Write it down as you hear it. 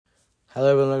Hello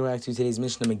everyone, welcome back to today's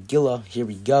Mishnah Megillah. Here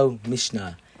we go,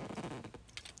 Mishnah,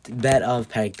 the bet of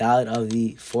Parak Dalet of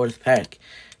the fourth Parak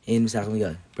in Masechet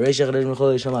Megillah. Bereishach Chodesh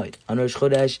Mechol Shamoid. On Rosh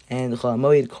Chodesh and Chol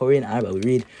Hamoed, Korean Arba. We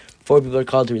read, 4 people are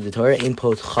called to read the Torah. In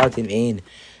Pot Chatim Ein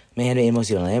Mehan Ve'Ein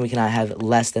Mosir Alayim. We cannot have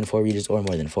less than 4 readers or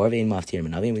more than 4. Ve'Ein Maftir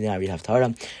Menavim. We do not read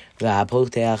Haftarah.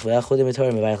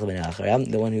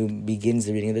 The one who begins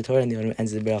the reading of the Torah and the one who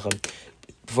ends the bracha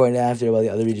before and after, while the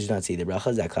other readers do not see the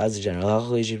bracha. Zakaz, the general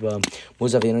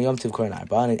Musaf Yom Tov Koran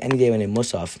Arba. And any day when a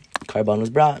Musaf Karban was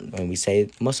brought, when we say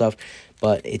Musaf,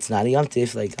 but it's not a Yom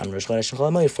Tif, like on Rosh Chodesh and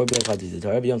Chol Hamoed, 4 people are called to the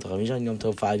Torah. Yom Tov Chamisha, Yom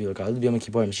Tov 5 people are called. Yom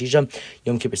Kippur Mishisha,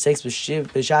 Yom Kippur 6,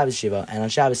 Shabbos Shiva, and on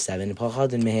Shabbos 7.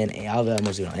 Pachad and Mehen E'alva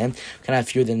Mosir Alayim. We can have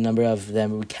fewer than the number of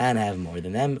them. We can have more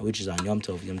than them, which is on Yom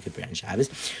Tov, Yom Kippur, and Shabbos.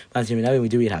 We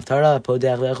do read Haftarah.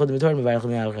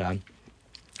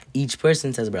 Each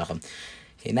person says a bracha.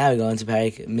 Okay, now we go into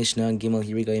Parak Mishnah and Gimel.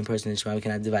 Here we go in person and Shema. We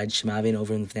cannot divide Shema Vein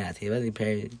over in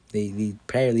the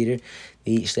prayer leader,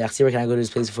 the Shliach Tzibur, cannot go to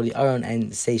his place before the Aron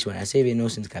and say Shema Asher Vein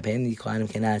Nosin Kapen. The Kohanim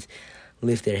cannot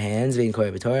lift their hands Vein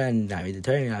Korah B'Torah and not read the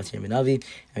Torah. We cannot hear Menavi,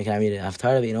 and we cannot read the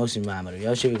Haftarah Vein Nosin Ma'amar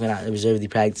Yosef. We cannot observe the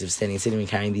practice of standing, sitting, and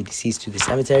carrying the deceased to the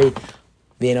cemetery.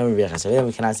 We cannot say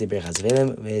Berachas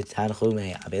Avelim,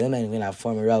 and we cannot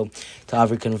form a row to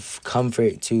offer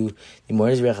comfort to the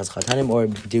mourners, Berachas Chatanim, or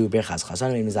do Berachas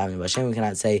Chasanim. We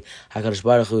cannot say HaKadosh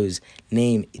Baruch Hu's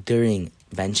name during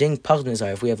benching.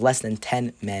 If we have less than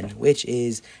 10 men, which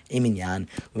is a minyan,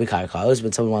 but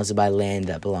someone wants to buy land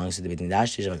that belongs to the Beit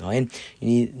Mikdash, you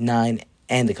need 9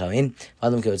 and the Kohen.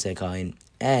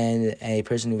 And a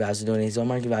person who vows to donate his own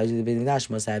market value to the Beit Mikdash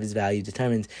must have his value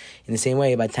determined in the same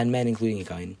way by 10 men, including a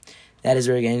Kohen. That is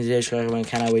where we're getting today. Everyone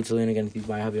cannot wait to learn again.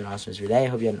 I hope you had an awesome day. I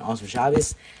hope you had an awesome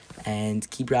Shabbos, and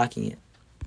keep rocking it.